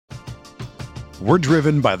We're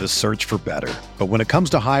driven by the search for better. But when it comes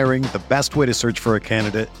to hiring, the best way to search for a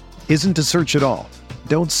candidate isn't to search at all.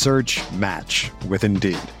 Don't search, match with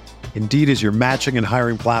Indeed. Indeed is your matching and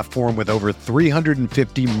hiring platform with over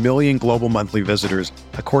 350 million global monthly visitors,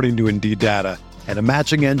 according to Indeed data, and a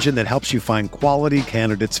matching engine that helps you find quality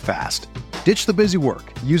candidates fast. Ditch the busy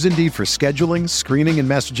work. Use Indeed for scheduling, screening, and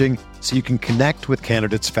messaging so you can connect with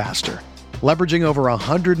candidates faster. Leveraging over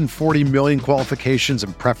 140 million qualifications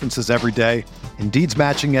and preferences every day, Indeed's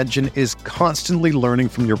matching engine is constantly learning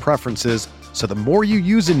from your preferences, so the more you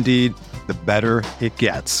use Indeed, the better it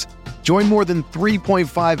gets. Join more than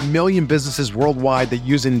 3.5 million businesses worldwide that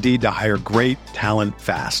use Indeed to hire great talent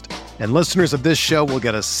fast. And listeners of this show will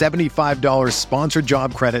get a $75 sponsored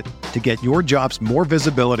job credit to get your jobs more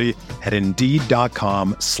visibility at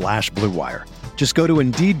Indeed.com/Blue Wire. Just go to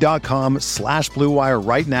Indeed.com/Blue Wire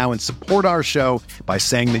right now and support our show by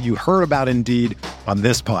saying that you heard about Indeed on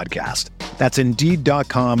this podcast. That's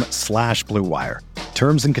Indeed.com/Blue Wire.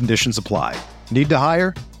 Terms and conditions apply. Need to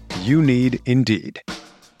hire? You need Indeed.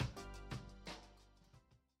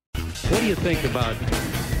 What do you think about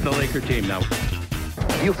the Laker team now?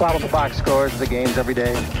 You follow the box scores of the games every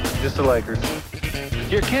day? Just the Lakers.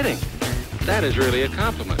 You're kidding. That is really a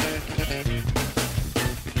compliment.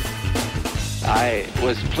 I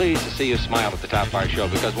was pleased to see you smile at the top of our show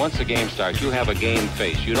because once the game starts, you have a game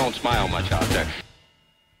face. You don't smile much out there.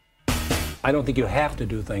 I don't think you have to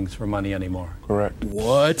do things for money anymore. Correct.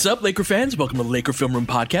 What's up, Laker fans? Welcome to the Laker Film Room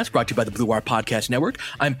Podcast, brought to you by the Blue Wire Podcast Network.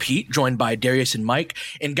 I'm Pete, joined by Darius and Mike.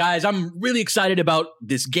 And guys, I'm really excited about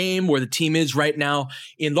this game, where the team is right now,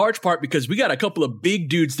 in large part because we got a couple of big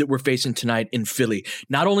dudes that we're facing tonight in Philly.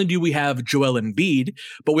 Not only do we have Joel Embiid,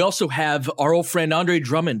 but we also have our old friend Andre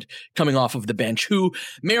Drummond coming off of the bench, who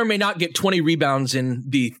may or may not get 20 rebounds in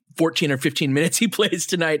the 14 or 15 minutes he plays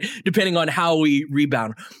tonight, depending on how we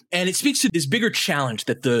rebound. And it speaks to this bigger challenge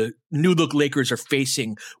that the new look Lakers are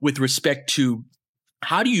facing with respect to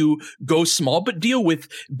how do you go small but deal with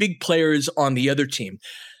big players on the other team.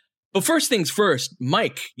 But first things first,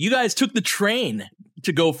 Mike, you guys took the train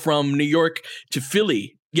to go from New York to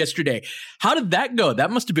Philly yesterday. How did that go?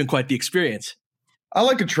 That must have been quite the experience. I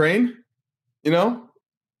like a train,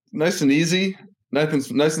 nice and easy, nice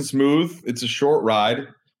and smooth. It's a short ride.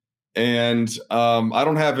 And I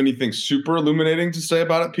don't have anything super illuminating to say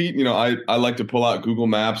about it, Pete. I like to pull out Google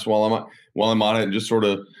Maps while I'm on it and just sort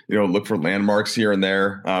of, look for landmarks here and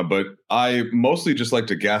there. But I mostly just like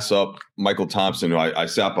to gas up Michael Thompson, who I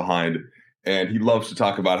sat behind, and he loves to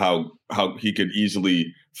talk about how he could easily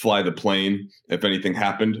fly the plane if anything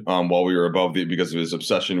happened while we were above because of his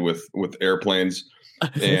obsession with airplanes.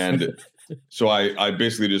 And so I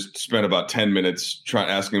basically just spent about 10 minutes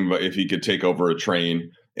asking him if he could take over a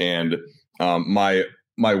train. And my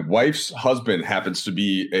wife's husband happens to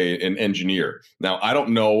be an engineer. Now, I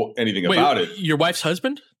don't know anything about it. Your wife's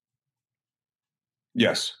husband?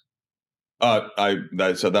 Yes. I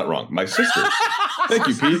said that wrong. My sister. Thank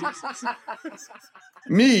you, Pete.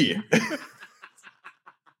 Me.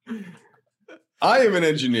 I am an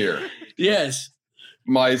engineer. Yes.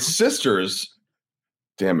 My sister's,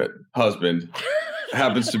 husband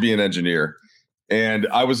happens to be an engineer. And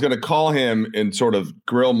I was going to call him and sort of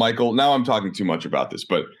grill Michael. Now I'm talking too much about this,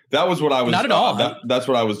 but that was what I was. Not at all. That's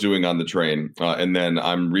what I was doing on the train. And then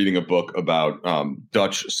I'm reading a book about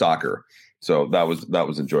Dutch soccer. So that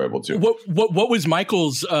was enjoyable too. What was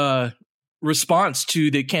Michael's response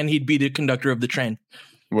to the can he be the conductor of the train?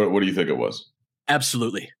 What do you think it was?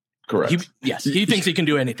 Absolutely. Correct. He thinks he can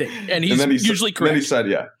do anything, and he's usually correct.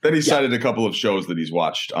 Then he cited a couple of shows that he's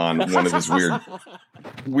watched on one of his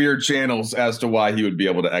weird channels as to why he would be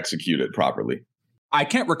able to execute it properly. I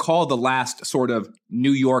can't recall the last sort of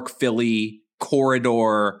New York, Philly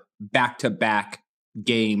corridor back-to-back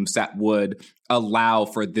games that would allow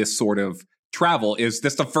for this sort of travel. Is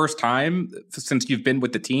this the first time since you've been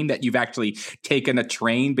with the team that you've actually taken a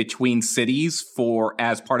train between cities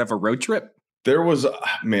as part of a road trip? There was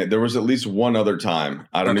at least one other time.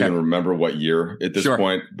 I don't even remember what year at this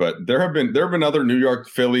point, but there have been other New York,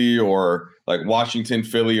 Philly, or like Washington,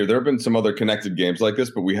 Philly, or there have been some other connected games like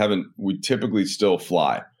this, but we typically still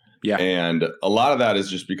fly. Yeah. And a lot of that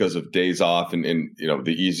is just because of days off and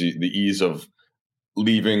the ease of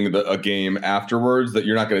leaving a game afterwards, that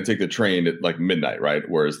you're not going to take the train at like midnight, right?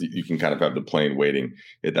 Whereas you can kind of have the plane waiting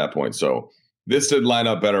at that point. So this did line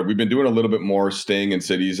up better. We've been doing a little bit more staying in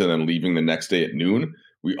cities and then leaving the next day at noon.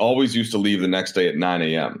 We always used to leave the next day at 9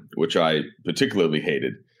 a.m., which I particularly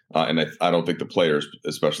hated And I don't think the players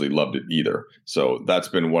especially loved it either. So that's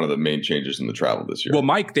been one of the main changes in the travel this year. Well,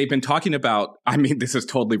 Mike, they've been talking about, I mean, this is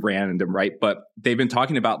totally random, right? But they've been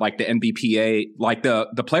talking about like the NBPA, like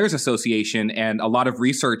the Players Association, and a lot of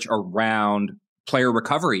research around player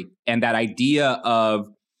recovery and that idea of,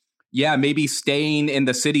 maybe staying in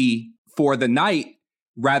the city for the night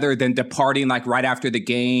rather than departing like right after the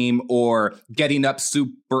game or getting up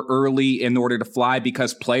super early in order to fly,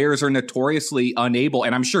 because players are notoriously unable.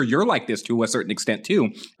 And I'm sure you're like this to a certain extent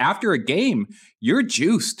too. After a game, you're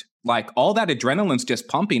juiced. Like all that adrenaline's just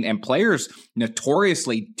pumping, and players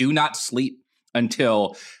notoriously do not sleep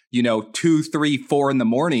until, 2, 3, 4 in the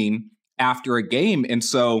morning after a game. And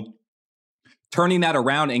so turning that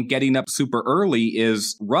around and getting up super early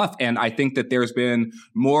is rough. And I think that there's been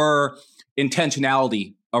more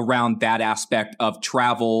intentionality around that aspect of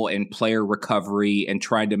travel and player recovery and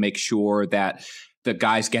trying to make sure that the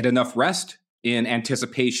guys get enough rest in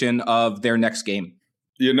anticipation of their next game.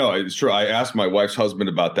 It's true. I asked my wife's husband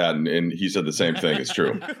about that, and he said the same thing. It's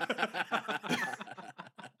true.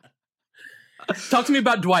 Talk to me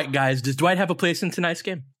about Dwight, guys. Does Dwight have a place in tonight's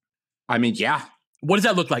game? I mean, yeah. What does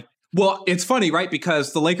that look like? Well, it's funny, right?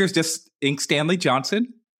 Because the Lakers just inked Stanley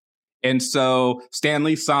Johnson. And so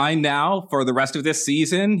Stanley signed now for the rest of this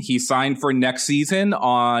season. He signed for next season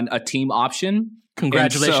on a team option.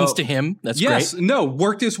 Congratulations to him. That's great. Yes, no,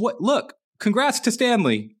 worked his way. Look, congrats to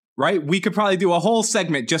Stanley, right? We could probably do a whole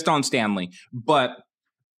segment just on Stanley. But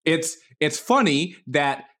it's funny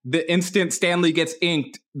that the instant Stanley gets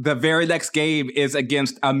inked, the very next game is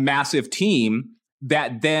against a massive team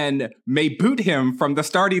that then may boot him from the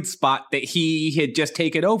starting spot that he had just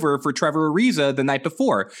taken over for Trevor Ariza the night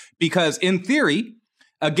before. Because in theory,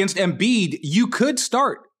 against Embiid, you could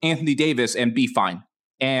start Anthony Davis and be fine.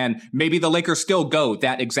 And maybe the Lakers still go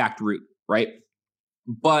that exact route, right?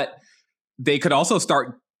 But they could also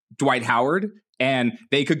start Dwight Howard, and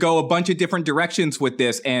they could go a bunch of different directions with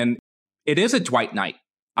this. And it is a Dwight night,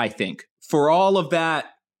 I think. For all of that,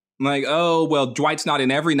 like, oh, well, Dwight's not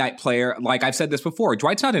an every night player. Like I've said this before,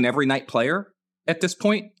 Dwight's not an every night player at this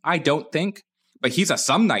point, I don't think. But he's a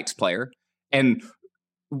some nights player. And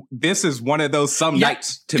this is one of those some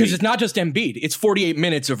nights to me. Because it's not just Embiid. It's 48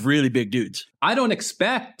 minutes of really big dudes. I don't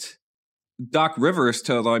expect Doc Rivers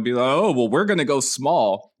to like be like, oh, well, we're going to go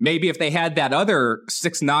small. Maybe if they had that other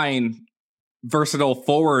 6'9" versatile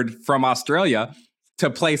forward from Australia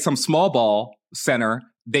to play some small ball center,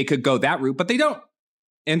 they could go that route, but they don't.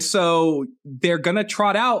 And so they're going to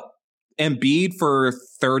trot out Embiid for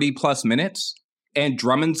 30 plus minutes, and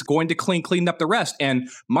Drummond's going to clean up the rest. And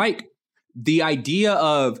Mike, the idea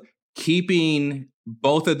of keeping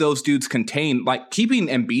both of those dudes contained, like keeping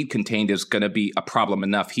Embiid contained is going to be a problem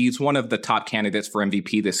enough. He's one of the top candidates for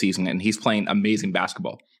MVP this season, and he's playing amazing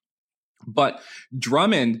basketball. But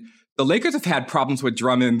Drummond, the Lakers have had problems with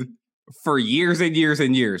Drummond for years and years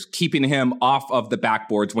and years, keeping him off of the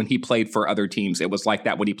backboards when he played for other teams. It was like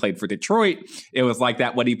that when he played for Detroit. It was like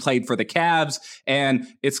that when he played for the Cavs. And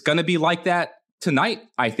it's going to be like that tonight,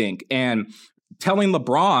 I think. And telling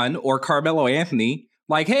LeBron or Carmelo Anthony,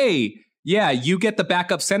 like, hey, yeah, you get the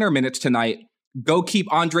backup center minutes tonight. Go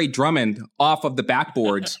keep Andre Drummond off of the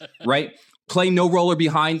backboards, right? Play no roller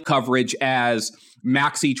behind coverage as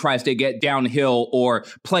Maxey tries to get downhill, or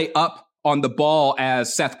play up on the ball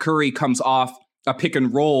as Seth Curry comes off a pick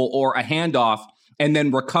and roll or a handoff and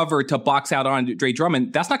then recover to box out on Andre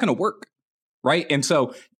Drummond. That's not going to work, right? And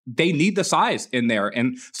so they need the size in there.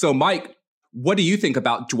 And so, Mike, what do you think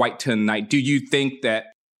about Dwight tonight? Do you think that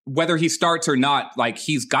whether he starts or not, like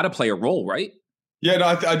he's got to play a role, right? Yeah, no,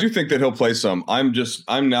 I do think that he'll play some.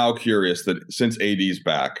 I'm now curious that since AD's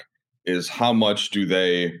back, is how much do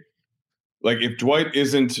they, like if Dwight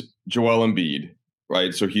isn't Joel Embiid,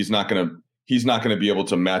 right? So he's not gonna be able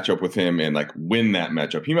to match up with him and like win that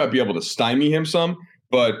matchup. He might be able to stymie him some,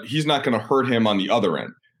 but he's not going to hurt him on the other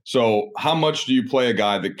end. So how much do you play a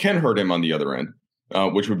guy that can hurt him on the other end,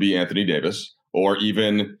 which would be Anthony Davis, or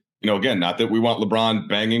even, again, not that we want LeBron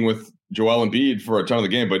banging with Joel Embiid for a ton of the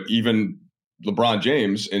game, but even LeBron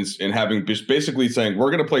James and having basically saying,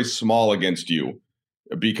 we're going to play small against you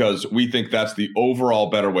because we think that's the overall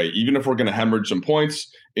better way, even if we're going to hemorrhage some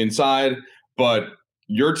points inside, but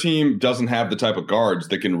your team doesn't have the type of guards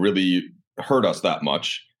that can really hurt us that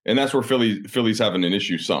much. And that's where Philly's having an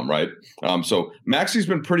issue some, right? So Maxey's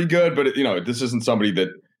been pretty good, but this isn't somebody that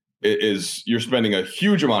is you're spending a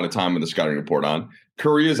huge amount of time in the scouting report on.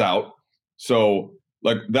 Curry is out. So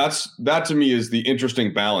like that to me is the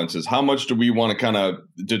interesting balance, is how much do we want to kind of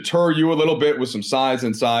deter you a little bit with some size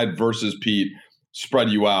inside versus Pete spread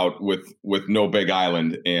you out with no big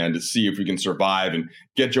island and see if we can survive and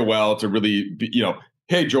get Joel to really be,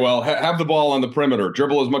 hey, Joel, have the ball on the perimeter,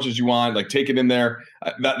 dribble as much as you want, like take it in there.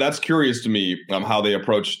 That's curious to me how they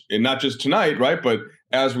approach, and not just tonight, right? But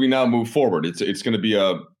as we now move forward, it's going to be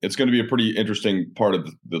a pretty interesting part of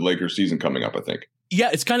the Lakers season coming up, I think. Yeah,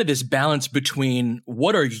 it's kind of this balance between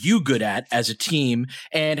what are you good at as a team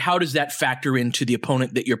and how does that factor into the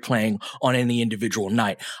opponent that you're playing on any individual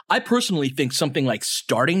night. I personally think something like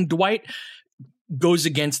starting Dwight goes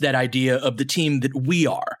against that idea of the team that we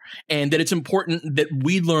are, and that it's important that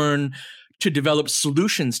we learn to develop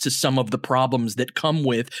solutions to some of the problems that come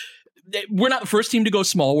with. We're not the first team to go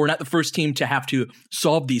small. We're not the first team to have to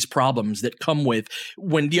solve these problems that come with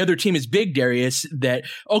when the other team is big, Darius, that,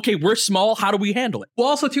 okay, we're small. How do we handle it? Well,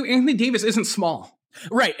 also, too, Anthony Davis isn't small.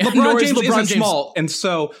 Right. LeBron James isn't small. And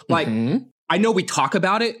so, I know we talk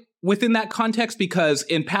about it within that context because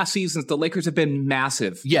in past seasons, the Lakers have been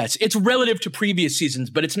massive. Yes, it's relative to previous seasons,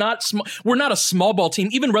 but it's not we're not a small ball team,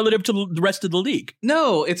 even relative to the rest of the league.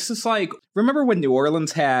 No, it's just like, remember when New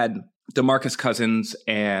Orleans had DeMarcus Cousins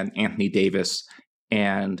and Anthony Davis,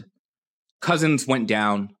 and Cousins went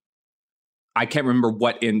down. I can't remember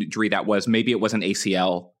what injury that was. Maybe it was an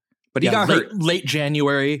ACL, but he got hurt late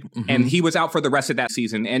January, and he was out for the rest of that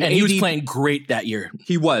season. And he was playing great that year.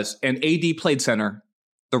 He was, and AD played center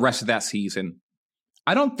the rest of that season.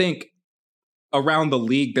 I don't think around the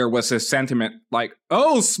league there was a sentiment like,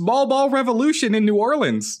 oh, small ball revolution in New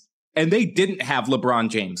Orleans. And they didn't have LeBron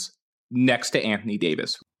James next to Anthony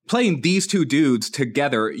Davis. Playing these two dudes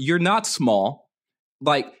together, you're not small.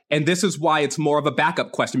 And this is why it's more of a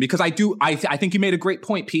backup question, because I think you made a great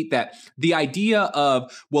point, Pete, that the idea of,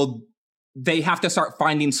 well, they have to start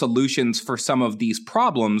finding solutions for some of these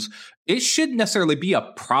problems. It shouldn't necessarily be a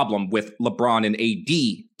problem with LeBron and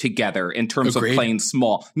AD together in terms of playing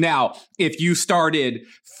small. Now, if you started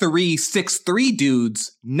 3 6'3"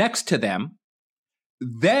 dudes next to them,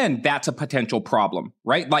 then that's a potential problem,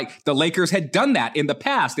 right? Like the Lakers had done that in the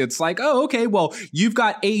past. It's like, oh, okay, well, you've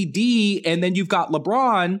got AD and then you've got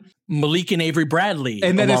LeBron. Malik and Avery Bradley.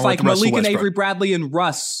 And then it's like Malik and Avery Bradley and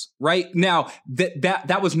Russ, right? Now,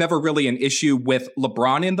 that was never really an issue with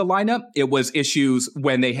LeBron in the lineup. It was issues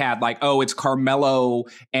when they had like, oh, it's Carmelo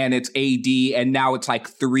and it's AD, and now it's like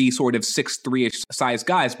 3 sort of 6'3" size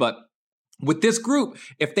guys. But with this group,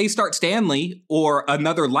 if they start Stanley or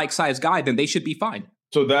another like-sized guy, then they should be fine.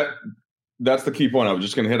 So that's the key point I was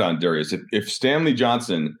just going to hit on, Darius. If Stanley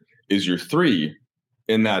Johnson is your 3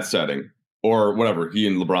 in that setting, or whatever, he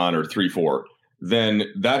and LeBron are 3-4, then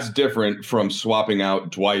that's different from swapping out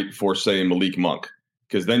Dwight for, say, Malik Monk,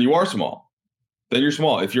 because then you are small. Then you're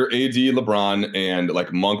small. If you're AD, LeBron, and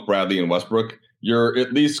like Monk, Bradley, and Westbrook, you're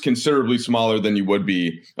at least considerably smaller than you would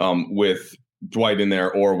be with Dwight in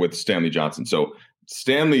there or with Stanley Johnson. So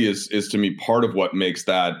Stanley is to me part of what makes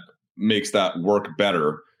that work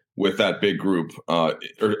better with that big group.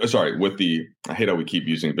 With the, I hate how we keep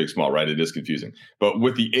using big small, right? It is confusing, but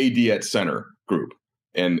with the AD at center group,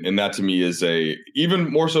 and that to me is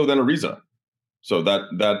even more so than Ariza. So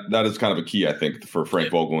that is kind of a key, I think, for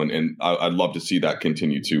Frank Vogel, and I'd love to see that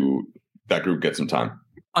continue to that group get some time.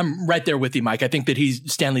 I'm right there with you, Mike. I think that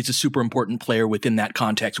Stanley's a super important player within that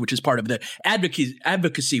context, which is part of the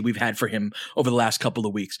advocacy we've had for him over the last couple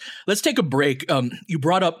of weeks. Let's take a break. You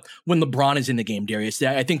brought up when LeBron is in the game, Darius.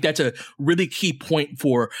 I think that's a really key point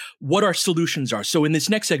for what our solutions are. So in this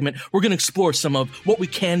next segment, we're going to explore some of what we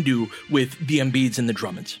can do with the Embiids and the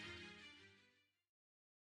Drummonds.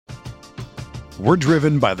 We're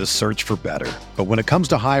driven by the search for better. But when it comes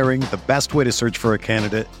to hiring, the best way to search for a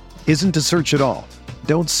candidate isn't to search at all.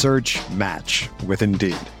 Don't search, match with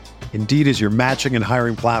Indeed. Indeed is your matching and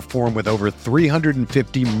hiring platform with over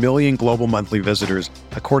 350 million global monthly visitors,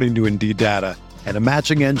 according to Indeed data, and a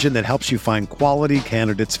matching engine that helps you find quality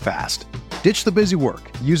candidates fast. Ditch the busy work.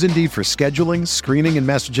 Use Indeed for scheduling, screening, and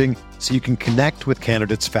messaging so you can connect with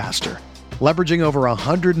candidates faster. Leveraging over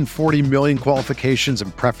 140 million qualifications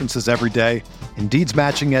and preferences every day, Indeed's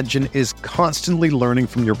matching engine is constantly learning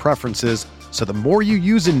from your preferences, so the more you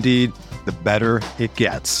use Indeed, the better it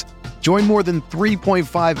gets. Join more than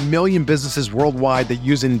 3.5 million businesses worldwide that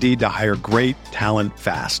use Indeed to hire great talent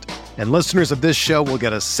fast. And listeners of this show will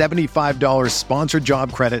get a $75 sponsored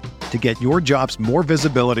job credit to get your jobs more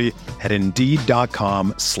visibility at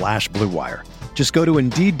Indeed.com/Blue Wire. Just go to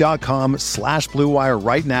Indeed.com/Blue Wire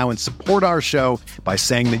right now and support our show by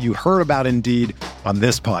saying that you heard about Indeed on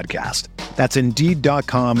this podcast. That's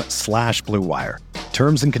Indeed.com/Blue Wire.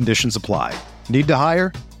 Terms and conditions apply. Need to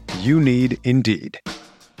hire? You need Indeed.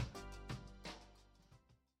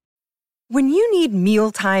 When you need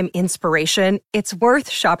mealtime inspiration, it's worth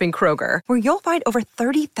shopping Kroger, where you'll find over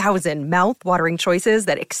 30,000 mouth-watering choices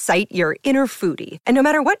that excite your inner foodie. And no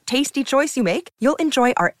matter what tasty choice you make, you'll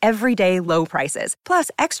enjoy our everyday low prices, plus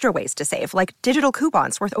extra ways to save, like digital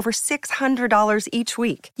coupons worth over $600 each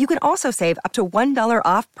week. You can also save up to $1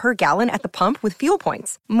 off per gallon at the pump with fuel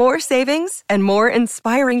points. More savings and more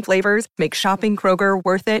inspiring flavors make shopping Kroger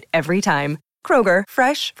worth it every time. Kroger,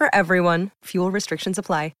 fresh for everyone. Fuel restrictions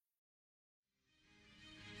apply.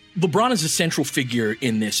 LeBron is a central figure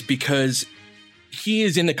in this because he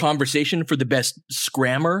is in the conversation for the best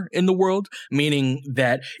scrammer in the world, meaning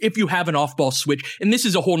that if you have an off-ball switch, and this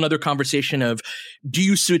is a whole nother conversation of, do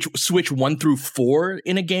you switch 1 through 4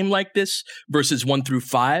 in a game like this versus 1 through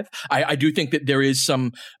 5? I do think that there is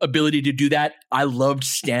some ability to do that. I loved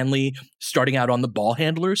Stanley starting out on the ball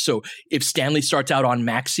handler. So if Stanley starts out on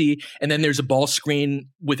Maxey and then there's a ball screen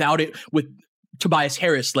with Tobias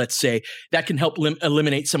Harris, let's say, that can help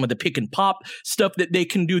eliminate some of the pick and pop stuff that they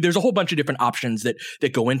can do. There's a whole bunch of different options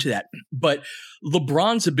that go into that. But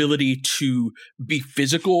LeBron's ability to be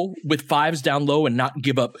physical with fives down low and not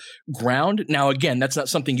give up ground. Now, again, that's not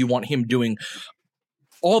something you want him doing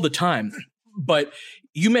all the time. But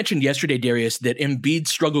you mentioned yesterday, Darius, that Embiid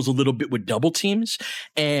struggles a little bit with double teams.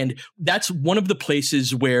 And that's one of the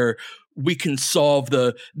places where we can solve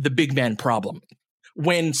the big man problem.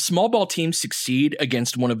 When small ball teams succeed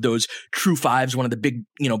against one of those true fives, one of the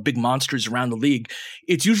big monsters around the league,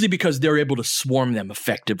 it's usually because they're able to swarm them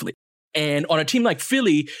effectively. And on a team like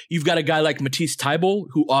Philly, you've got a guy like Matisse Thybulle,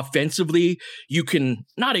 who offensively you can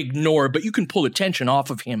not ignore, but you can pull attention off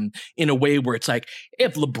of him in a way where it's like,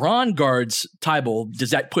 if LeBron guards Thybulle,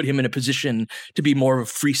 does that put him in a position to be more of a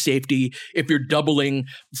free safety? If you're doubling,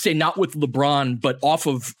 say not with LeBron, but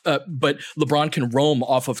but LeBron can roam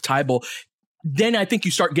off of Thybulle, then I think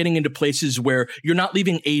you start getting into places where you're not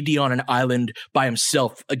leaving AD on an island by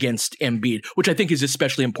himself against Embiid, which I think is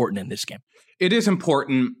especially important in this game. It is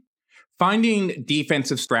important. Finding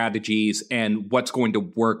defensive strategies and what's going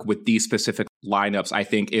to work with these specific lineups, I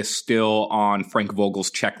think, is still on Frank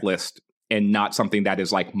Vogel's checklist and not something that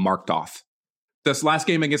is like marked off. This last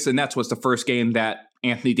game against the Nets was the first game that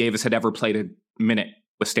Anthony Davis had ever played a minute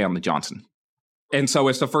with Stanley Johnson. And so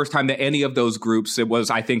it's the first time that any of those groups, it was,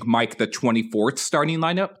 I think, Mike, the 24th starting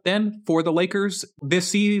lineup then for the Lakers this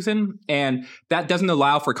season. And that doesn't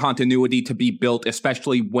allow for continuity to be built,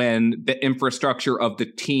 especially when the infrastructure of the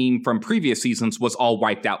team from previous seasons was all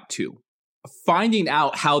wiped out too. Finding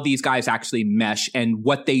out how these guys actually mesh and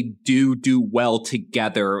what they do well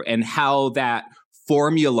together and how that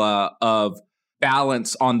formula of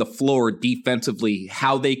balance on the floor defensively,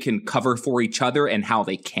 how they can cover for each other and how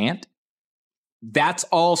they can't. That's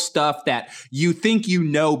all stuff that you think you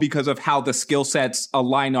know because of how the skill sets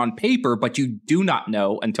align on paper, but you do not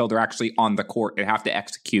know until they're actually on the court and have to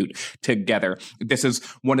execute together. This is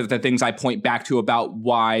one of the things I point back to about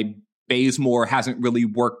why Bazemore hasn't really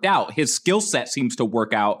worked out. His skill set seems to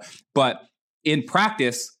work out, but in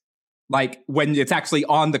practice, like when it's actually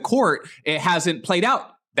on the court, it hasn't played out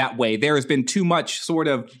that way. There has been too much sort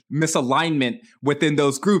of misalignment within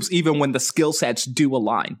those groups, even when the skill sets do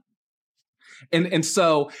align. And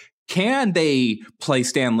so can they play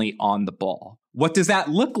Stanley on the ball? What does that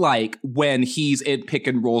look like when he's in pick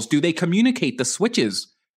and rolls? Do they communicate the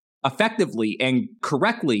switches effectively and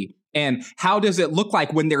correctly? And how does it look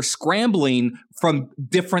like when they're scrambling from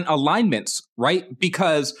different alignments, right?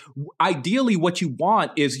 Because ideally what you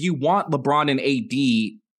want is you want LeBron and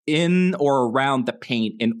AD in or around the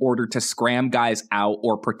paint in order to scram guys out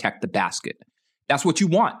or protect the basket. That's what you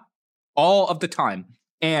want all of the time.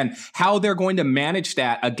 And how they're going to manage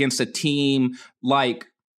that against a team like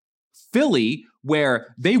Philly,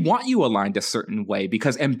 where they want you aligned a certain way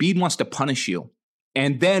because Embiid wants to punish you.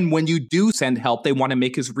 And then when you do send help, they want to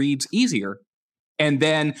make his reads easier. And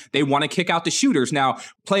then they want to kick out the shooters. Now,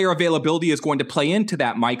 player availability is going to play into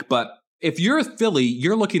that, Mike. But if you're Philly,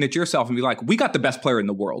 you're looking at yourself and be like, we got the best player in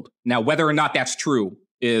the world. Now, whether or not that's true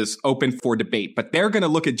is open for debate. But they're going to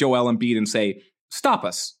look at Joel Embiid and say, stop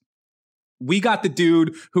us. We got the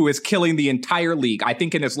dude who is killing the entire league. I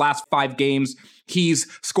think in his last 5 games, he's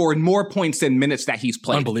scored more points than minutes that he's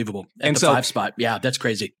played. Unbelievable. At the 5 spot. Yeah, that's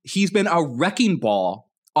crazy. He's been a wrecking ball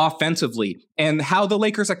offensively. And how the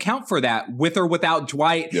Lakers account for that with or without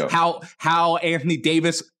Dwight, how Anthony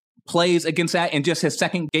Davis plays against that in just his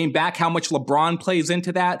second game back, how much LeBron plays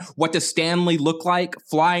into that. What does Stanley look like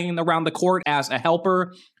flying around the court as a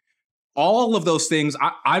helper? All of those things,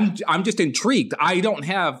 I'm just intrigued. I don't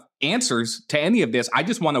have answers to any of this. I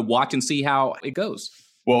just want to watch and see how it goes.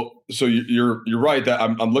 Well, so you're right that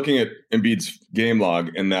I'm looking at Embiid's game log,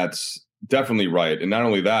 and that's definitely right. And not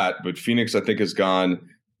only that, but Philly has gone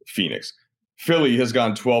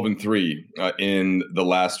 12-3 in the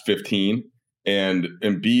last 15. And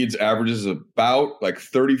Embiid's averages about like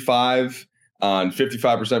 35 on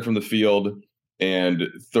 55% from the field and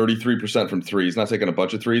 33% from three. He's not taking a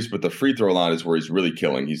bunch of threes, but the free throw line is where he's really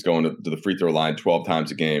killing. He's going to the free throw line 12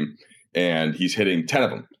 times a game, and he's hitting 10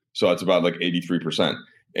 of them. So it's about like 83%.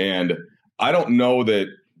 And I don't know that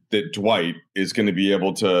Dwight is going to be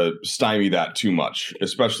able to stymie that too much,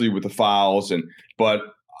 especially with the fouls. But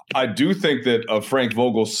I do think that a Frank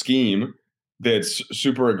Vogel scheme that's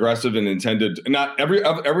super aggressive and intended. Not every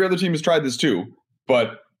other team has tried this too,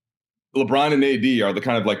 but LeBron and AD are the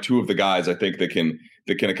kind of like two of the guys I think that can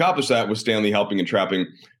accomplish that, with Stanley helping and trapping.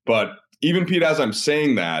 But even Pete, as I'm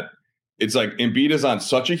saying that, it's like Embiid is on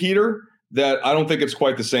such a heater that I don't think it's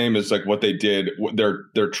quite the same as like what they did,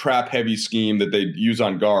 their trap heavy scheme that they use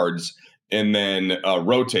on guards and then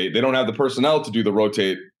rotate. They don't have the personnel to do the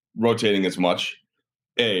rotating as much.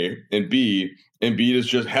 A, and B,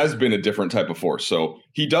 Embiid has been a different type of force. So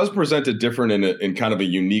he does present a different in kind of a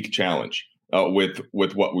unique challenge with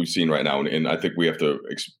what we've seen right now. And I think we have to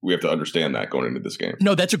understand that going into this game.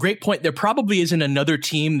 No, that's a great point. There probably isn't another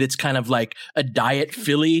team that's kind of like a diet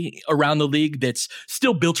Philly around the league that's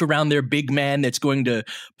still built around their big man that's going to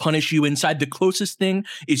punish you inside. The closest thing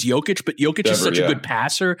is Jokic, but Jokic is such a good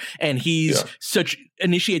passer, and he's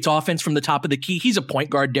initiates offense from the top of the key. He's a point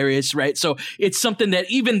guard, Darius, right? So it's something that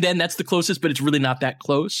even then that's the closest, but it's really not that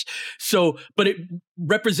close. So, but it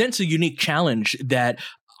represents a unique challenge that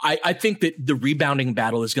I think that the rebounding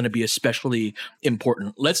battle is going to be especially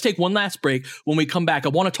important. Let's take one last break. When we come back, I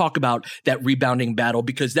want to talk about that rebounding battle,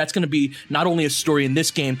 because that's going to be not only a story in this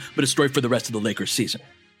game, but a story for the rest of the Lakers season.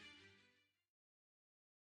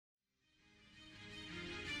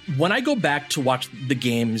 When I go back to watch the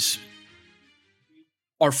games,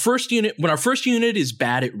 when our first unit is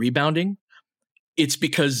bad at rebounding, it's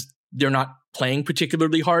because they're not playing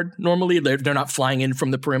particularly hard. Normally, they're not flying in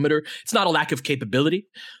from the perimeter. It's not a lack of capability.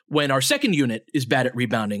 When our second unit is bad at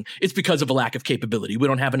rebounding, it's because of a lack of capability. We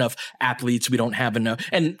don't have enough athletes. We don't have enough.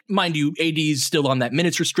 And mind you, AD's still on that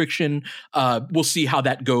minutes restriction. We'll see how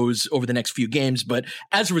that goes over the next few games. But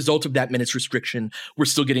as a result of that minutes restriction, we're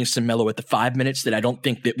still getting some Melo at the 5 minutes that I don't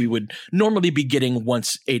think that we would normally be getting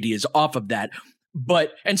once AD is off of that.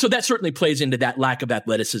 And so that certainly plays into that lack of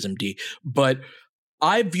athleticism, D. But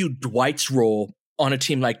I view Dwight's role on a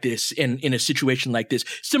team like this, in a situation like this,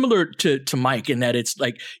 similar to Mike, in that it's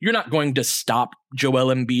like you're not going to stop Joel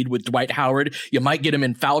Embiid with Dwight Howard. You might get him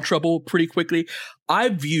in foul trouble pretty quickly. I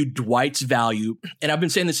view Dwight's value, and I've been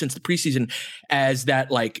saying this since the preseason, as that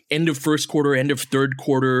like end of first quarter, end of third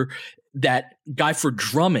quarter, that guy for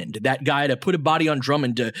Drummond, that guy to put a body on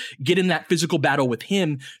Drummond, to get in that physical battle with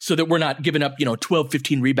him so that we're not giving up, 12,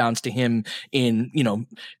 15 rebounds to him in,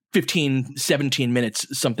 15, 17 minutes,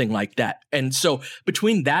 something like that. And so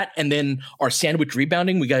between that and then our sandwich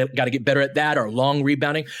rebounding, we got to get better at that, our long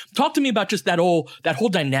rebounding. Talk to me about just that whole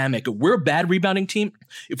dynamic. We're a bad rebounding team.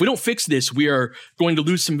 If we don't fix this, we are going to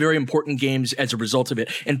lose some very important games as a result of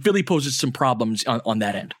it. And Philly poses some problems on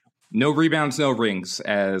that end. No rebounds, no rings,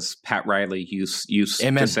 as Pat Riley used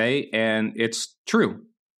to say. And it's true.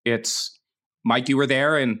 It's, Mike, you were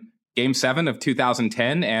there in Game 7 of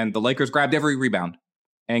 2010, and the Lakers grabbed every rebound.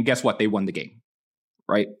 And guess what? They won the game,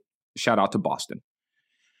 right? Shout out to Boston.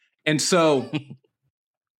 And so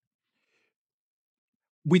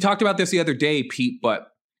we talked about this the other day, Pete, but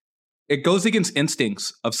it goes against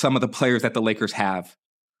instincts of some of the players that the Lakers have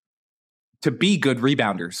to be good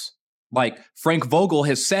rebounders. Like Frank Vogel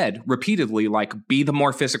has said repeatedly, like, be the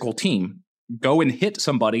more physical team. Go and hit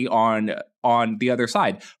somebody on the other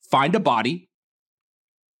side. Find a body,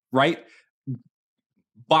 right?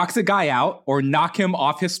 Box a guy out or knock him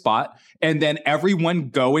off his spot, and then everyone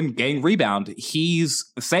go and gang rebound. He's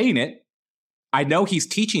saying it. I know he's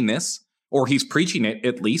teaching this, or he's preaching it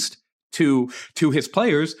at least to his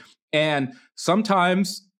players. And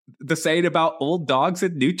sometimes the saying about old dogs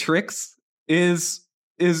and new tricks is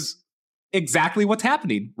exactly what's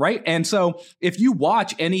happening, right? And so if you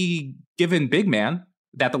watch any given big man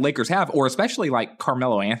that the Lakers have, or especially like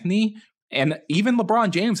Carmelo Anthony, and even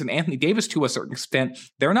LeBron James and Anthony Davis to a certain extent,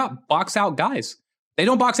 they're not box out guys. They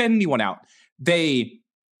don't box anyone out. They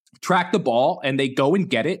track the ball and they go and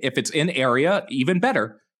get it. If it's in area, even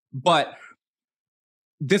better. But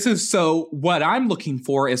this is so what I'm looking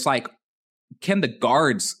for is like, can the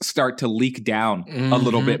guards start to leak down a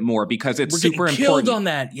little bit more? Because it's super important. Killed on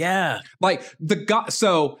that. Yeah. Like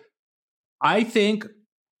so I think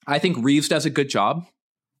Reeves does a good job.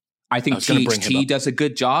 I think THT does a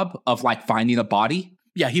good job of like finding a body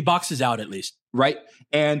Yeah, he boxes out at least. Right.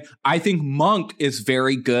 And I think Monk is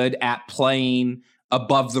very good at playing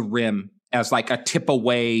above the rim as like a tip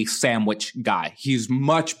away sandwich guy. He's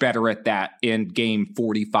much better at that in game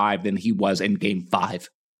 45 than he was in game 5,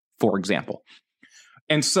 for example.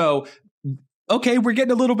 And so, okay, we're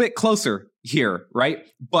getting a little bit closer here, right?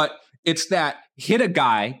 But it's that hit a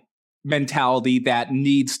guy mentality that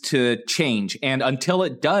needs to change. And until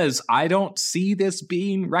it does, I don't see this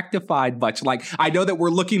being rectified much. Like, I know that we're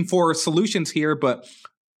looking for solutions here, but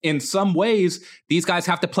in some ways, these guys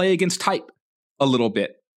have to play against type a little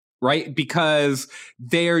bit, right? Because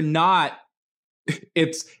they're not,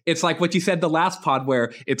 it's like what you said the last pod,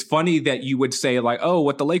 where it's funny that you would say like, oh,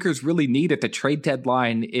 what the Lakers really need at the trade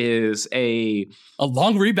deadline is a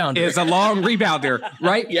long rebounder.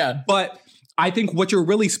 Right? Yeah. But I think what you're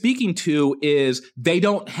really speaking to is they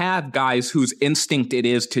don't have guys whose instinct it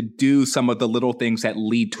is to do some of the little things that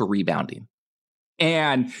lead to rebounding.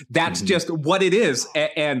 And that's just what it is.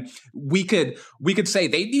 And we could say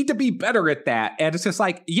they need to be better at that. And it's just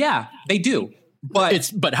like, yeah, they do.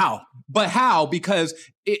 But how? But how? Because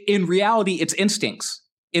in reality, it's instincts.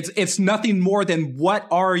 It's nothing more than what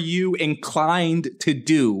are you inclined to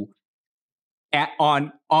do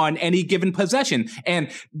on any given possession.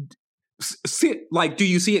 And do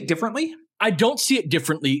you see it differently? I don't see it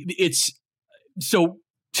differently.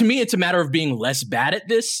 To me, it's a matter of being less bad at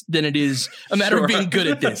this than it is a matter of being good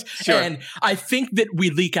at this. Sure. And I think that we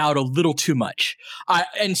leak out a little too much.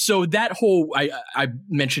 And so that whole, I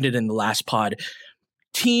mentioned it in the last pod,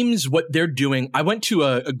 teams, what they're doing. I went to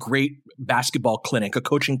a great basketball clinic, a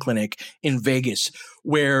coaching clinic in Vegas,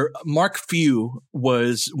 where Mark Few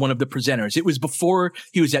was one of the presenters. It was before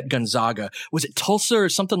he was at Gonzaga. Was it Tulsa or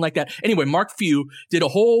something like that? Anyway, Mark Few did a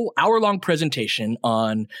whole hour-long presentation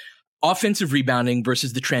on offensive rebounding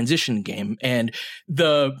versus the transition game. And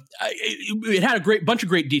it had a bunch of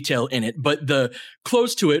great detail in it, but the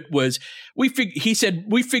close to it was, he said,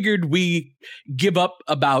 we figured we give up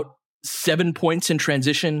about 7 points in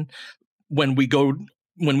transition when we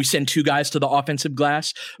send 2 guys to the offensive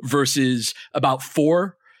glass versus about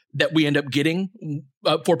 4 that we end up getting,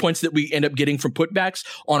 4 points that we end up getting from putbacks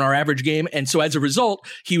on our average game. And so as a result,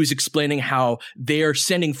 he was explaining how they are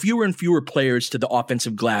sending fewer and fewer players to the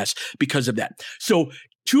offensive glass because of that. So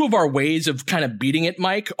 2 of our ways of kind of beating it,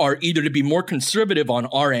 Mike, are either to be more conservative on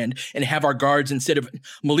our end and have our guards, instead of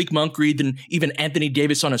Malik Monk and even Anthony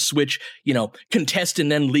Davis on a switch, contest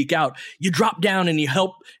and then leak out. You drop down and you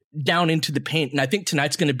help down into the paint. And I think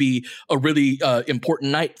tonight's going to be a really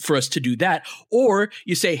important night for us to do that. Or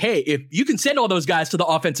you say, hey, if you can send all those guys to the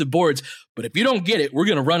offensive boards, but if you don't get it, we're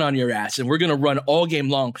going to run on your ass and we're going to run all game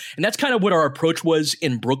long. And that's kind of what our approach was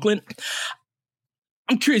in Brooklyn.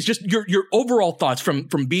 I'm curious, just your overall thoughts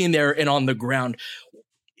from being there and on the ground,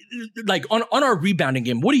 like on our rebounding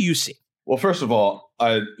game. What do you see? Well, first of all,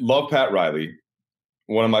 I love Pat Riley,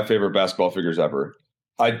 one of my favorite basketball figures ever.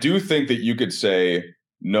 I do think that you could say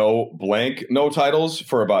no titles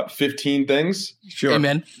for about 15 things. Sure.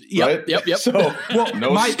 Amen. Yep. Right? Yep. So,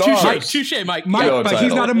 no Mike, stars. Touche, Mike. But title.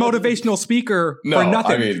 He's not a motivational speaker for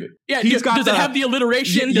nothing. I mean, does it have the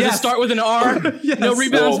alliteration? Does it start with an R? Yes. No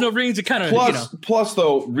rebounds, no rings. It kind of, Plus,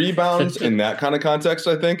 though, rebounds in that kind of context,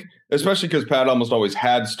 I think, especially because Pat almost always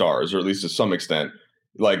had stars, or at least to some extent,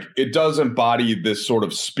 like it does embody this sort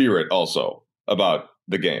of spirit also about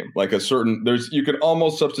the game. Like you could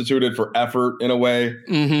almost substitute it for effort in a way.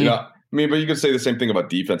 Mm-hmm. But you could say the same thing about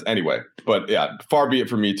defense anyway. But yeah, far be it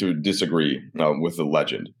for me to disagree with the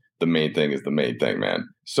legend. The main thing is the main thing, man.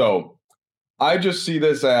 So I just see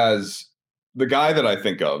this as the guy that I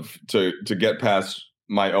think of to get past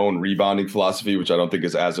my own rebounding philosophy, which I don't think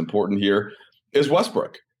is as important here, is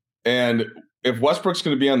Westbrook. And if Westbrook's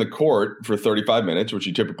going to be on the court for 35 minutes, which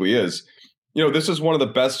he typically is, this is one of the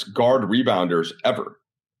best guard rebounders ever.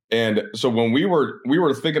 And so when we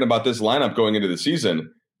were thinking about this lineup going into the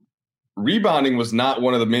season, rebounding was not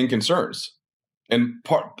one of the main concerns. And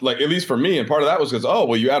at least for me, and part of that was because,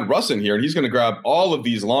 you add Russ in here and he's going to grab all of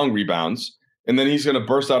these long rebounds and then he's going to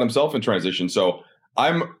burst out himself in transition. So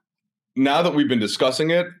now that we've been discussing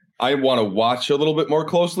it, I want to watch a little bit more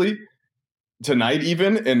closely tonight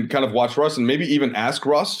even, and kind of watch Russ and maybe even ask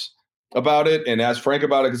Russ about it and ask Frank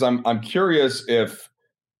about it, because I'm curious if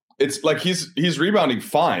it's like he's rebounding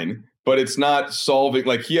fine, but it's not solving.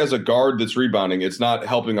 Like, he has a guard that's rebounding, it's not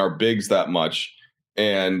helping our bigs that much,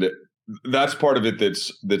 and that's part of it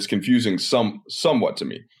that's confusing somewhat to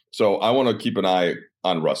me. So I want to keep an eye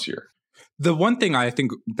on Russ here. The one thing I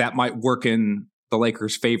think that might work in the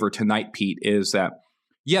Lakers' favor tonight, Pete, is that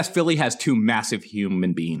yes, Philly has 2 massive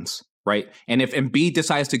human beings, right? And if Embiid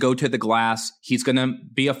decides to go to the glass, he's going to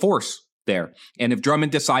be a force there. And if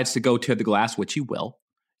Drummond decides to go to the glass, which he will,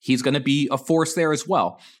 he's going to be a force there as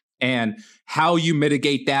well. And how you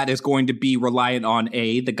mitigate that is going to be reliant on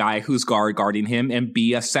A, the guy who's guarding him, and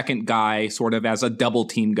B, a second guy sort of as a double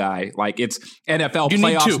team guy. Like it's NFL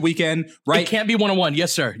playoffs weekend, right? It can't be 1-on-1.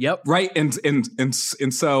 Yes, sir. Yep. Right. And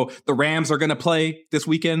so the Rams are going to play this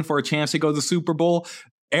weekend for a chance to go to the Super Bowl.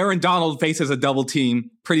 Aaron Donald faces a double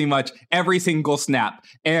team pretty much every single snap.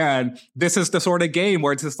 And this is the sort of game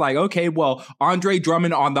where it's just like, okay, well, Andre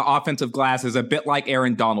Drummond on the offensive glass is a bit like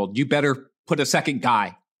Aaron Donald. You better put a second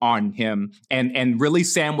guy on him and really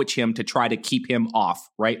sandwich him to try to keep him off,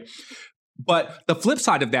 right? But the flip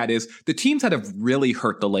side of that is the teams that have really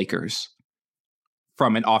hurt the Lakers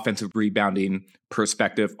from an offensive rebounding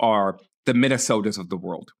perspective are the Minnesotas of the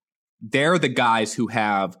world. They're the guys who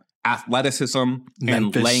have athleticism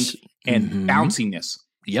and length and bounciness,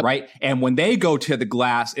 right? And when they go to the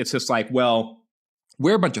glass, it's just like, well,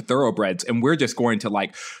 we're a bunch of thoroughbreds and we're just going to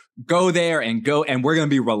like go there and we're going to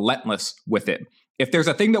be relentless with it. If there's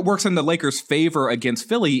a thing that works in the Lakers' favor against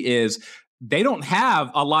Philly is they don't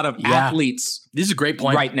have a lot of athletes. This is a great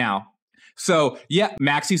point right now. So yeah,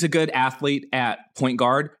 Maxi's a good athlete at point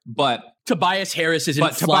guard, but Tobias Harris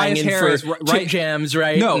isn't flying in for tip jams,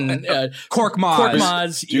 right? No,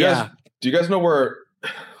 Korkmaz. Do you guys know where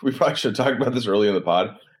we probably should talk about this early in the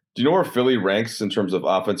pod? Do you know where Philly ranks in terms of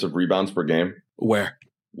offensive rebounds per game? Where?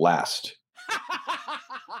 Last.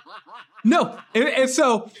 No, and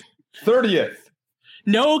so 30th.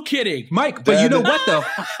 No kidding. Mike, but you know what, though?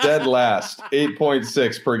 Dead last,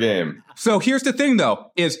 8.6 per game. So here's the thing, though,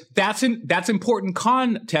 is that's important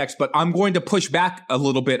context, but I'm going to push back a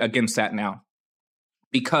little bit against that now.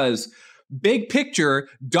 Because big picture,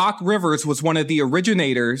 Doc Rivers was one of the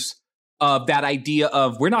originators of that idea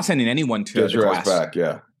of we're not sending anyone to the glass. Back,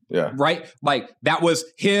 yeah. Yeah. Right? Like that was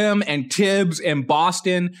him and Tibbs and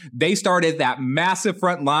Boston. They started that massive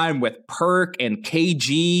front line with Perk and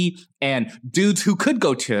KG and dudes who could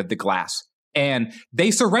go to the glass. And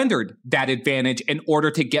they surrendered that advantage in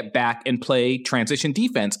order to get back and play transition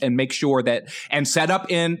defense and make sure that and set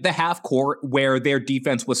up in the half court where their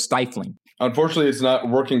defense was stifling. Unfortunately, it's not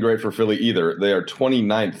working great for Philly either. They are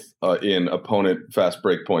 29th in opponent fast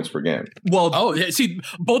break points per game. Well, see,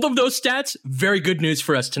 both of those stats, very good news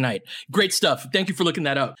for us tonight. Great stuff. Thank you for looking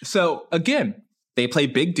that up. So again, they play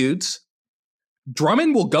big dudes.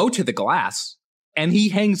 Drummond will go to the glass and he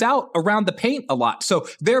hangs out around the paint a lot. So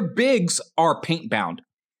their bigs are paint bound.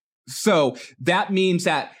 So that means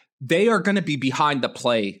that they are going to be behind the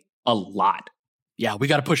play a lot. Yeah, we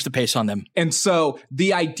got to push the pace on them. And so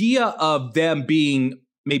the idea of them being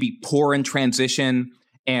maybe poor in transition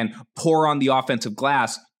and poor on the offensive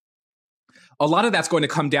glass, a lot of that's going to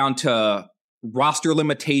come down to roster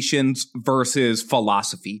limitations versus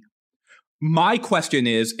philosophy. My question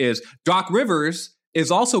is Doc Rivers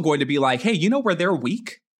is also going to be like, hey, you know where they're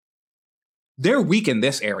weak? They're weak in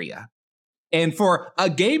this area. And for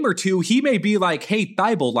a game or two, he may be like, hey,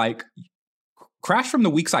 Thibault, like, crash from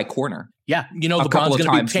the weak side corner. Yeah, you know, LeBron's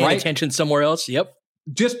going to be paying attention somewhere else. Yep.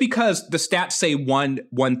 Just because the stats say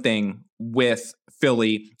one thing with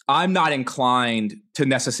Philly, I'm not inclined to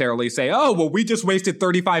necessarily say, oh, well, we just wasted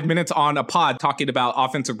 35 minutes on a pod talking about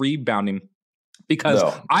offensive rebounding. Because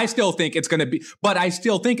I still think it's going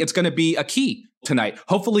to be a key tonight.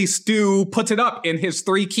 Hopefully Stu puts it up in his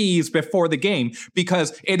 3 keys before the game,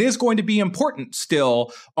 because it is going to be important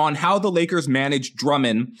still on how the Lakers manage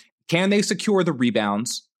Drummond. Can they secure the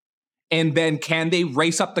rebounds? And then can they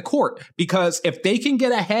race up the court? Because if they can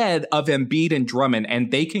get ahead of Embiid and Drummond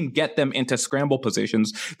and they can get them into scramble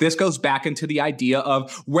positions, this goes back into the idea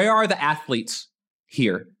of where are the athletes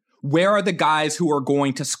here? Where are the guys who are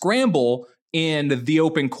going to scramble in the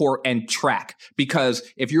open court and track? Because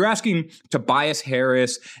if you're asking Tobias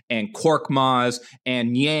Harris and Korkmaz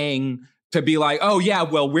and Yang to be like, oh yeah,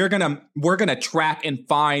 well, we're gonna track and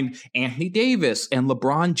find Anthony Davis and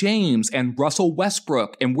LeBron James and Russell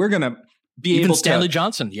Westbrook, and we're gonna be even able Stanley to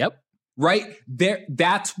Johnson. Yep. Right there.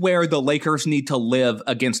 That's where the Lakers need to live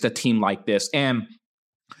against a team like this. And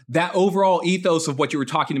that overall ethos of what you were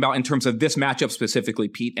talking about in terms of this matchup specifically,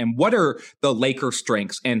 Pete, and what are the Lakers'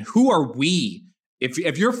 strengths and who are we?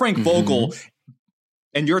 If you're Frank Vogel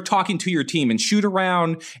and you're talking to your team and shoot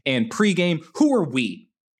around and pregame, who are we?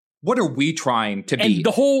 What are we trying to be? And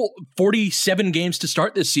the whole 47 games to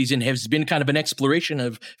start this season has been kind of an exploration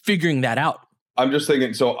of figuring that out. I'm just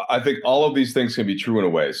thinking, so I think all of these things can be true in a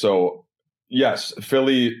way. So yes,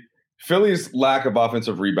 Philly's lack of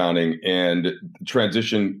offensive rebounding and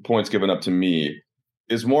transition points given up to me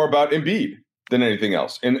is more about Embiid than anything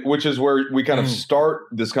else. And which is where we kind of start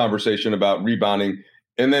this conversation about rebounding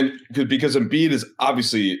And then because Embiid is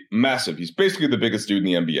obviously massive. He's basically the biggest dude in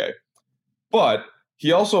the NBA. But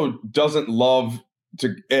he also doesn't love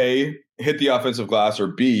to, A, hit the offensive glass, or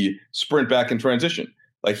B, sprint back in transition.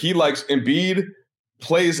 Like, he likes Embiid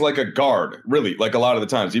plays like a guard, really, like a lot of the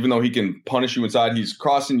times. Even though he can punish you inside, he's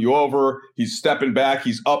crossing you over, he's stepping back,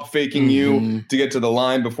 he's up faking you to get to the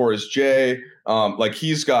line before his J. Like,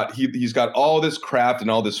 he's got all this craft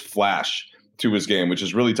and all this flash to his game, which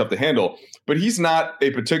is really tough to handle. But he's not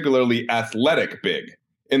a particularly athletic big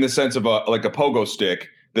in the sense of a pogo stick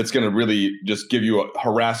that's going to really just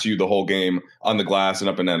harass you the whole game on the glass and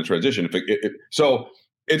up and down the transition. So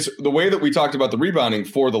it's the way that we talked about the rebounding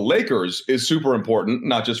for the Lakers is super important,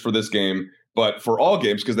 not just for this game, but for all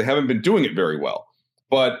games, because they haven't been doing it very well.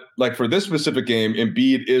 But like for this specific game,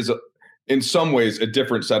 Embiid is in some ways a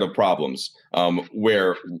different set of problems,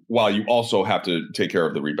 while you also have to take care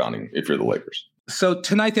of the rebounding if you're the Lakers. So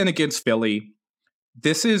tonight then against Philly,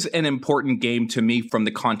 this is an important game to me from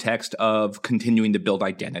the context of continuing to build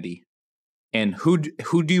identity. And who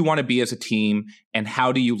do you want to be as a team, and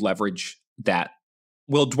how do you leverage that?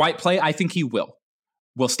 Will Dwight play? I think he will.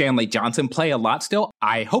 Will Stanley Johnson play a lot still?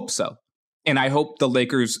 I hope so. And I hope the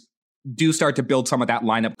Lakers do start to build some of that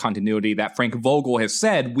lineup continuity that Frank Vogel has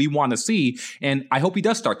said we want to see. And I hope he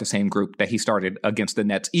does start the same group that he started against the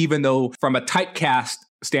Nets, even though from a typecast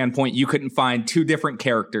standpoint, you couldn't find two different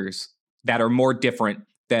characters that are more different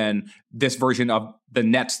than this version of the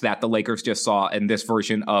Nets that the Lakers just saw and this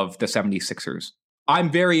version of the 76ers.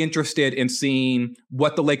 I'm very interested in seeing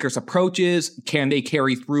what the Lakers' approach is. Can they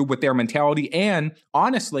carry through with their mentality? And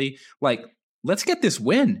honestly, like, let's get this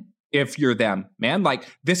win if you're them, man. Like,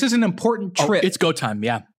 this is an important trip. It's go time,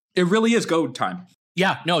 yeah. It really is go time.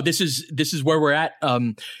 Yeah, no, this is where we're at.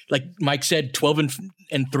 Like Mike said,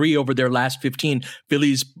 12-3 over their last 15.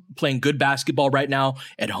 Philly's playing good basketball right now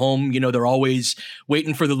at home. You know, they're always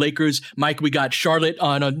waiting for the Lakers. Mike, we got Charlotte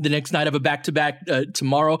on the next night of a back-to-back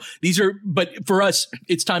tomorrow. But for us,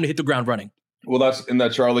 it's time to hit the ground running. Well, that's in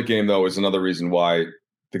that Charlotte game, though, is another reason why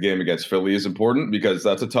the game against Philly is important, because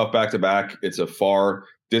that's a tough back-to-back. It's a far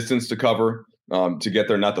distance to cover. To get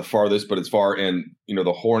there, not the farthest, but it's far. And, you know,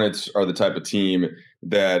 the Hornets are the type of team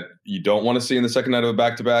that you don't want to see in the second night of a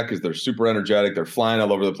back-to-back because they're super energetic. They're flying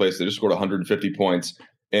all over the place. They just scored 150 points.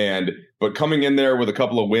 But coming in there with a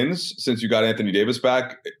couple of wins since you got Anthony Davis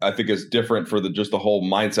back, I think is different for just the whole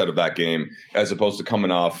mindset of that game, as opposed to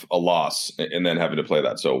coming off a loss and then having to play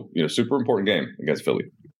that. So, you know, super important game against Philly.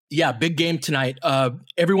 Yeah, big game tonight.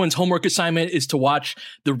 Everyone's homework assignment is to watch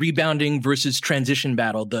the rebounding versus transition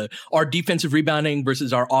battle, our defensive rebounding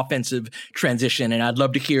versus our offensive transition. And I'd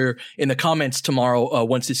love to hear in the comments tomorrow,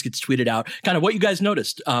 once this gets tweeted out, kind of what you guys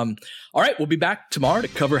noticed. All right, we'll be back tomorrow to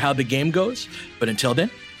cover how the game goes. But until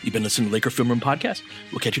then, you've been listening to Laker Film Room Podcast.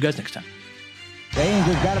 We'll catch you guys next time. James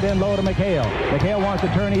has got it in low to McHale. McHale wants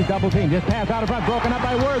to turn. He's double teamed. Just pass out in front. Broken up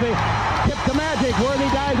by Worthy. Tips to Magic.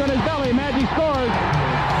 Worthy dives on his belly. Magic scores.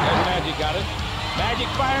 There's Magic got it.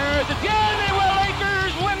 Magic fires. It's good. The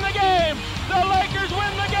Lakers win the game. The Lakers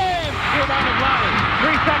win the game. Rebound of Lonnie.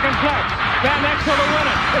 3 seconds left. Van Exel to win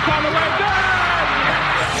it. It's on the way. Good.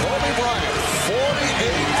 Kobe Bryant,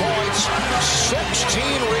 48 points, 16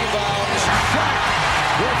 rebounds. Shot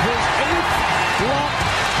with his 8th block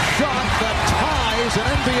shot that ties an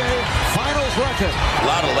NBA Finals record. A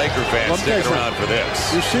lot of Laker fans sticking around for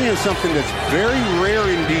this. You're seeing something that's very rare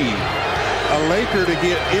indeed. A Laker to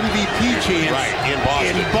get MVP chance in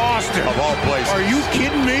Boston. Of all places. Are you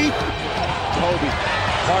kidding me? Kobe,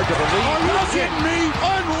 hard to believe. Are you kidding me?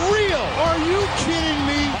 Unreal. Are you kidding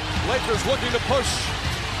me? Lakers looking to push.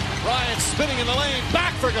 Bryant spinning in the lane.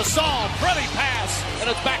 Back for Gasol. Pretty pass.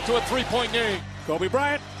 And it's back to a 3-point game. Kobe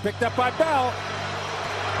Bryant picked up by Bell.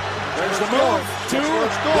 There's the move. 2, 1.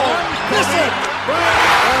 Listen.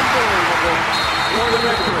 Unbelievable. For the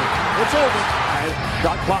victory. It's over.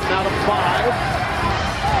 Shot clock now to 5.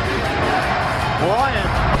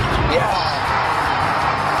 Bryant. Yes.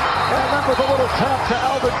 And that was a little tap to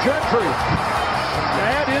Alvin Gentry.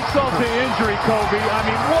 Add insult to injury, Kobe. I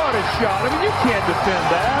mean, what a shot. I mean, you can't defend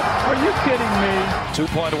that. Are you kidding me?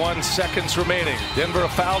 2.1 seconds remaining. Denver a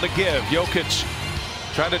foul to give. Jokic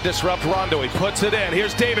trying to disrupt Rondo. He puts it in.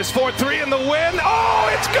 Here's Davis, 4-3 in the win. Oh,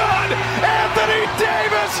 it's good! Anthony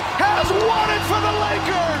Davis has won it for the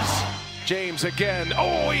Lakers! James again.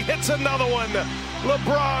 Oh, he hits another one.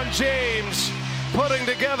 LeBron James putting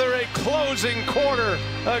together a closing quarter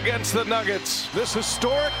against the Nuggets. This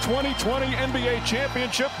historic 2020 NBA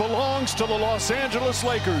championship belongs to the Los Angeles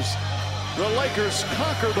Lakers. The Lakers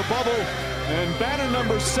conquer the bubble, and banner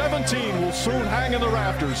number 17 will soon hang in the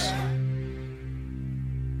rafters.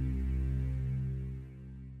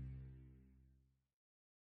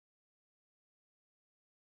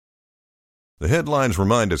 The headlines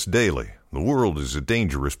remind us daily, the world is a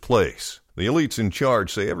dangerous place. The elites in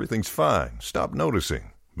charge say everything's fine, stop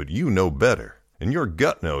noticing. But you know better. And your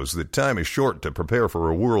gut knows that time is short to prepare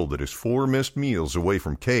for a world that is 4 missed meals away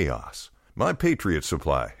from chaos. My Patriot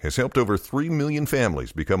Supply has helped over 3 million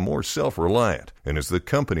families become more self-reliant and is the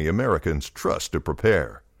company Americans trust to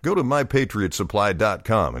prepare. Go to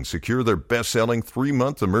MyPatriotSupply.com and secure their best-selling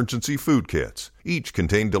 3-month emergency food kits. Each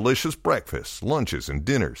contain delicious breakfasts, lunches, and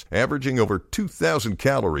dinners, averaging over 2,000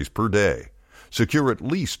 calories per day. Secure at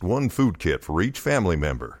least 1 food kit for each family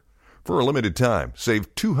member. For a limited time,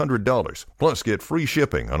 save $200, plus get free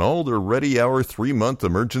shipping on all their Ready Hour 3-month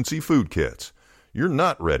emergency food kits. You're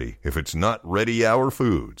not ready if it's not Ready Hour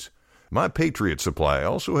Foods. My Patriot Supply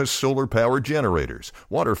also has solar-powered generators,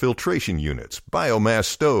 water filtration units, biomass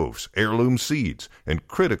stoves, heirloom seeds, and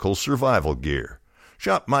critical survival gear.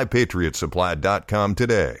 Shop MyPatriotSupply.com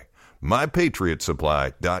today.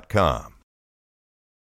 MyPatriotSupply.com.